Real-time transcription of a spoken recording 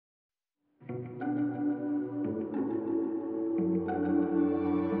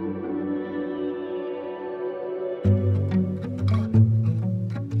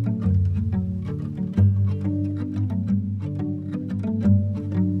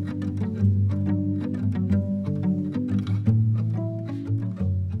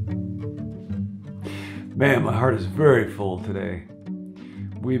Man, my heart is very full today.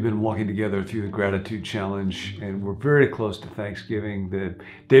 We've been walking together through the Gratitude Challenge, and we're very close to Thanksgiving. The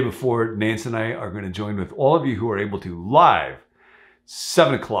day before, Nance and I are going to join with all of you who are able to live,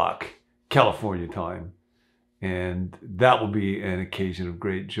 7 o'clock California time. And that will be an occasion of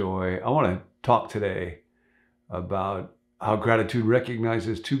great joy. I want to talk today about how gratitude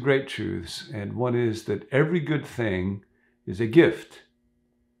recognizes two great truths. And one is that every good thing is a gift,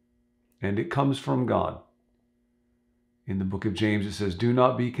 and it comes from God. In the book of James, it says, "Do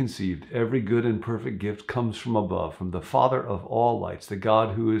not be conceived. Every good and perfect gift comes from above, from the Father of all lights, the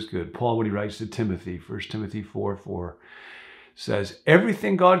God who is good." Paul, when he writes to Timothy, 1 Timothy 4:4, says,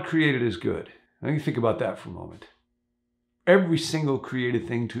 everything God created is good. Now you think about that for a moment. Every single created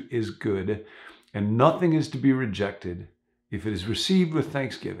thing is good, and nothing is to be rejected if it is received with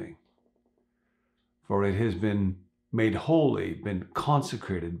thanksgiving. For it has been made holy, been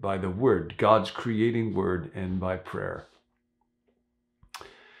consecrated by the Word, God's creating Word, and by prayer.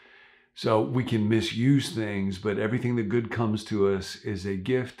 So we can misuse things, but everything that good comes to us is a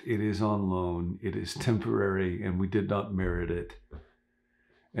gift. It is on loan. It is temporary, and we did not merit it.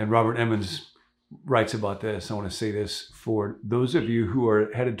 And Robert Emmons writes about this. I want to say this for those of you who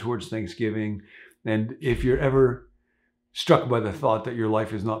are headed towards Thanksgiving, and if you're ever struck by the thought that your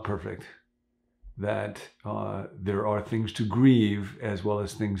life is not perfect, that there are things to grieve as well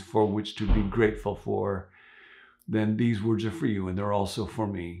as things for which to be grateful for, then these words are for you, and they're also for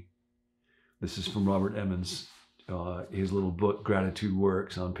me. This is from Robert Emmons, his little book, Gratitude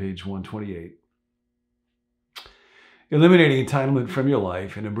Works, on page 128. Eliminating entitlement from your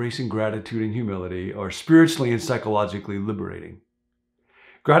life and embracing gratitude and humility are spiritually and psychologically liberating.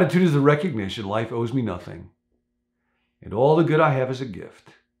 Gratitude is the recognition life owes me nothing, and all the good I have is a gift.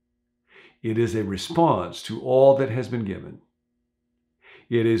 It is a response to all that has been given.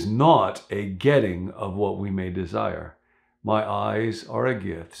 It is not a getting of what we may desire. My eyes are a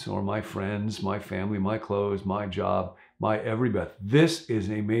gift, or my friends, my family, my clothes, my job, my every breath. This is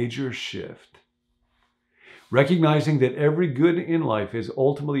a major shift. Recognizing that every good in life is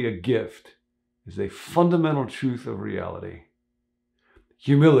ultimately a gift is a fundamental truth of reality.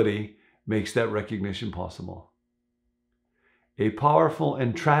 Humility makes that recognition possible. A powerful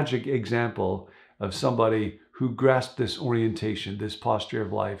and tragic example of somebody who grasped this orientation, this posture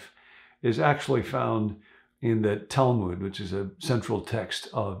of life, is actually found in the Talmud, which is a central text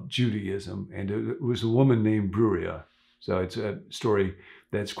of Judaism. And it was a woman named Bruria. So it's a story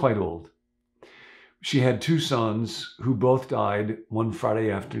that's quite old. She had two sons who both died one Friday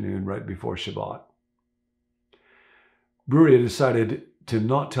afternoon right before Shabbat. Bruria decided to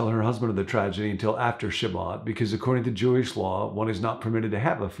not tell her husband of the tragedy until after Shabbat, because according to Jewish law, one is not permitted to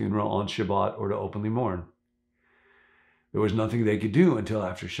have a funeral on Shabbat or to openly mourn. There was nothing they could do until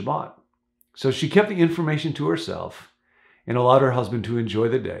after Shabbat. So she kept the information to herself and allowed her husband to enjoy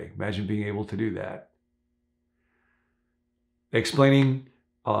the day. Imagine being able to do that. Explaining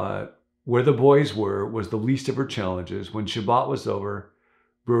where the boys were was the least of her challenges. When Shabbat was over,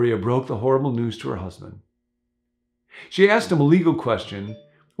 Bruria broke the horrible news to her husband. She asked him a legal question: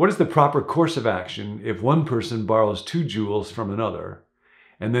 what is the proper course of action if one person borrows two jewels from another,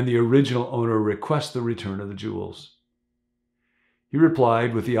 and then the original owner requests the return of the jewels? He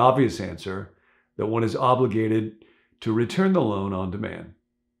replied with the obvious answer that one is obligated to return the loan on demand.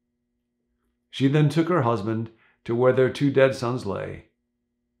 She then took her husband to where their two dead sons lay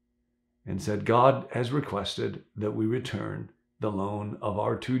and said, "God has requested that we return the loan of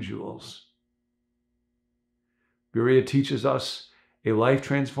our two jewels." Bruria teaches us a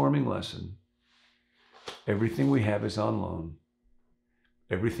life-transforming lesson. Everything we have is on loan.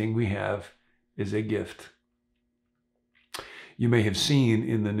 Everything we have is a gift. You may have seen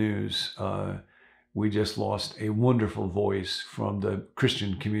in the news, we just lost a wonderful voice from the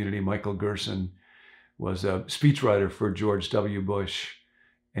Christian community. Michael Gerson was a speechwriter for George W. Bush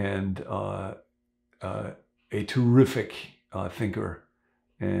and a terrific thinker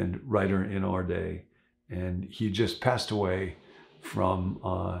and writer in our day. And he just passed away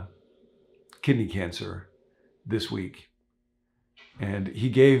from kidney cancer this week. And he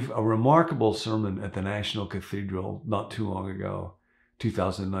gave a remarkable sermon at the National Cathedral not too long ago,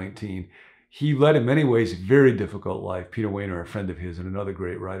 2019. He led in many ways a very difficult life. Peter Wehner, a friend of his and another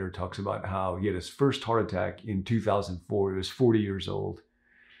great writer, talks about how he had his first heart attack in 2004. He was 40 years old.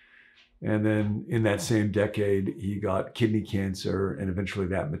 And then in that same decade, he got kidney cancer, and eventually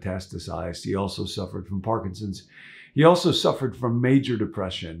that metastasized. He also suffered from Parkinson's. He also suffered from major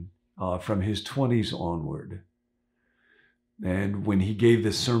depression from his 20s onward. And when he gave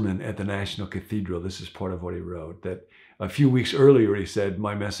this sermon at the National Cathedral, this is part of what he wrote, that a few weeks earlier, he said,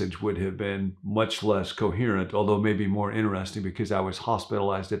 my message would have been much less coherent, although maybe more interesting because I was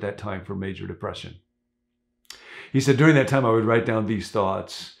hospitalized at that time for major depression. He said, during that time, I would write down these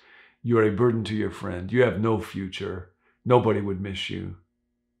thoughts. You are a burden to your friend. You have no future. Nobody would miss you.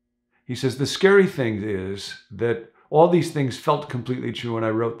 He says, the scary thing is that all these things felt completely true when I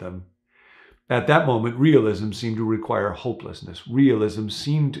wrote them. At that moment, realism seemed to require hopelessness. Realism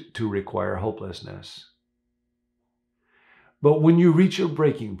seemed to require hopelessness. But when you reach your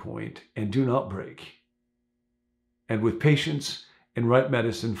breaking point and do not break, and with patience and right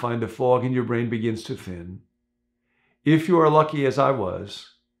medicine find the fog in your brain begins to thin, if you are lucky as I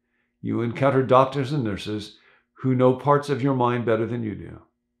was, you encounter doctors and nurses who know parts of your mind better than you do.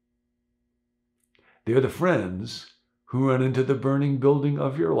 They're the friends who run into the burning building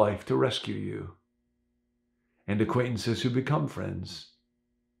of your life to rescue you, and acquaintances who become friends.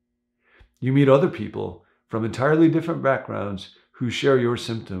 You meet other people from entirely different backgrounds who share your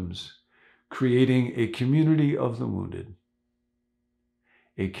symptoms, creating a community of the wounded.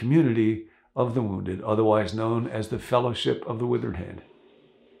 A community of the wounded, otherwise known as the Fellowship of the Withered Hand.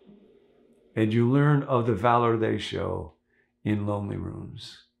 And you learn of the valor they show in lonely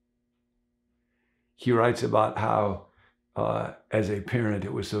rooms. He writes about how, as a parent,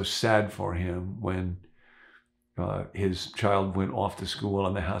 it was so sad for him when his child went off to school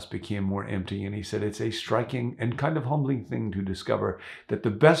and the house became more empty. And he said, it's a striking and kind of humbling thing to discover that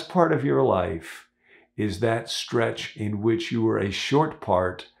the best part of your life is that stretch in which you were a short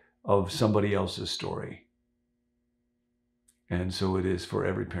part of somebody else's story. And so it is for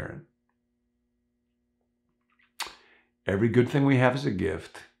every parent. Every good thing we have is a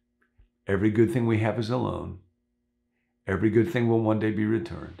gift. Every good thing we have is a loan. Every good thing will one day be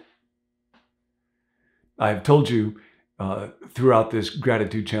returned. I've told you throughout this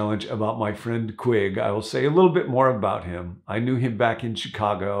gratitude challenge about my friend Quig. I will say a little bit more about him. I knew him back in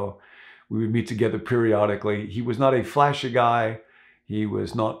Chicago. We would meet together periodically. He was not a flashy guy. He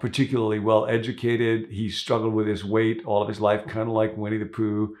was not particularly well educated. He struggled with his weight all of his life, kind of like Winnie the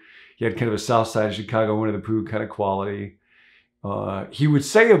Pooh. He had kind of a South Side of Chicago, Winnie the Pooh kind of quality. He would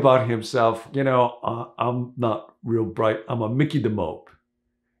say about himself, you know, I'm not real bright. I'm a Mickey the Mope.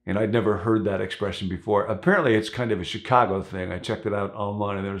 And I'd never heard that expression before. Apparently, it's kind of a Chicago thing. I checked it out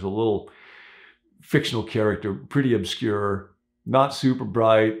online, and there's a little fictional character, pretty obscure, not super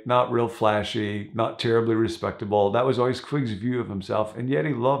bright, not real flashy, not terribly respectable. That was always Quig's view of himself, and yet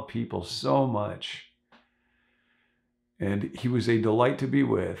he loved people so much. And he was a delight to be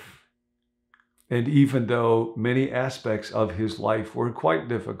with. And even though many aspects of his life were quite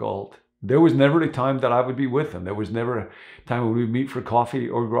difficult, there was never a time that I would be with him. There was never a time when we would meet for coffee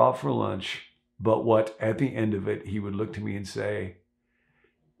or go out for lunch. But what, at the end of it, he would look to me and say,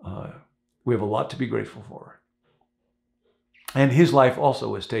 we have a lot to be grateful for. And his life also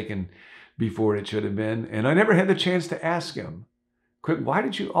was taken before it should have been. And I never had the chance to ask him, Quick, why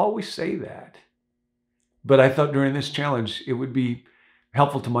did you always say that? But I thought during this challenge, it would be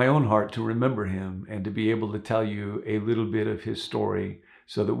helpful to my own heart to remember him and to be able to tell you a little bit of his story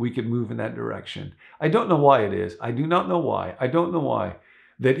so that we could move in that direction. I don't know why it is. I do not know why. I don't know why.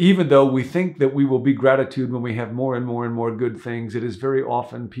 That even though we think that we will be gratitude when we have more and more and more good things, it is very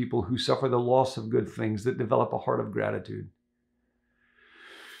often people who suffer the loss of good things that develop a heart of gratitude.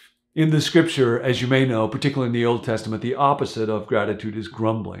 In the scripture, as you may know, particularly in the Old Testament, the opposite of gratitude is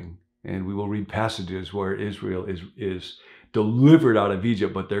grumbling. And we will read passages where Israel is delivered out of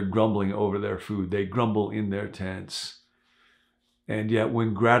Egypt, but they're grumbling over their food. They grumble in their tents. And yet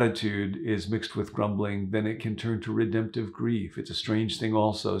when gratitude is mixed with grumbling, then it can turn to redemptive grief. It's a strange thing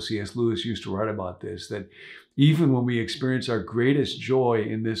also. C.S. Lewis used to write about this, that even when we experience our greatest joy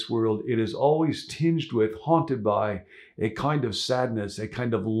in this world, it is always tinged with, haunted by a kind of sadness, a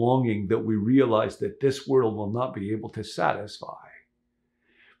kind of longing that we realize that this world will not be able to satisfy.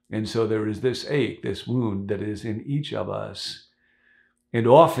 And so there is this ache, this wound that is in each of us. And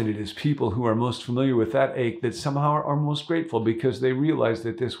often it is people who are most familiar with that ache that somehow are most grateful because they realize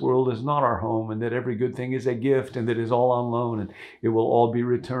that this world is not our home and that every good thing is a gift and that it is all on loan and it will all be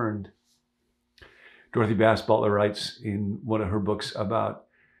returned. Dorothy Bass Butler writes in one of her books about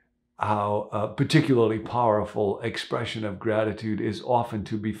how a particularly powerful expression of gratitude is often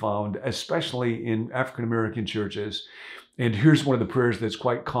to be found, especially in African American churches. And here's one of the prayers that's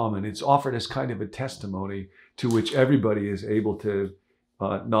quite common. It's offered as kind of a testimony to which everybody is able to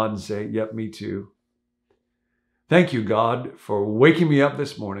nod and say, yep, me too. Thank you, God, for waking me up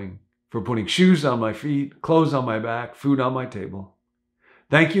this morning, for putting shoes on my feet, clothes on my back, food on my table.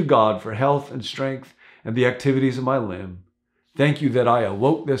 Thank you, God, for health and strength and the activities of my limb. Thank you that I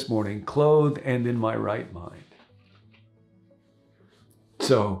awoke this morning clothed and in my right mind.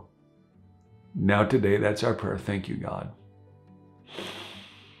 So now today, that's our prayer. Thank you, God.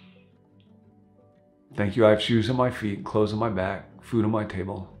 Thank you I have shoes on my feet, clothes on my back, food on my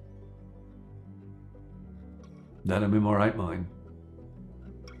table. That I'm in my right mind.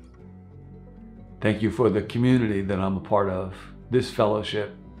 Thank you for the community that I'm a part of, this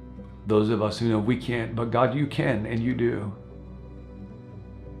fellowship. Those of us who know we can't, but God, you can and you do.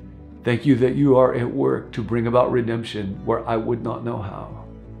 Thank you that you are at work to bring about redemption where I would not know how.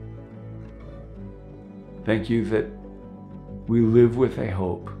 Thank you that we live with a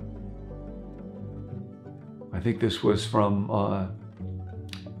hope. I think this was from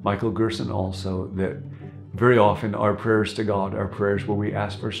Michael Gerson also, that very often our prayers to God are prayers where we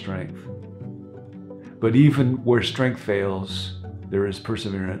ask for strength. But even where strength fails, there is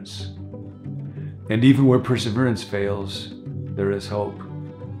perseverance. And even where perseverance fails, there is hope.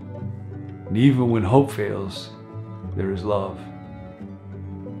 And even when hope fails, there is love.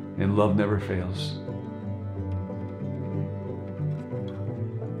 And love never fails.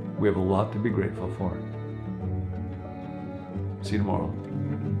 We have a lot to be grateful for. See you tomorrow.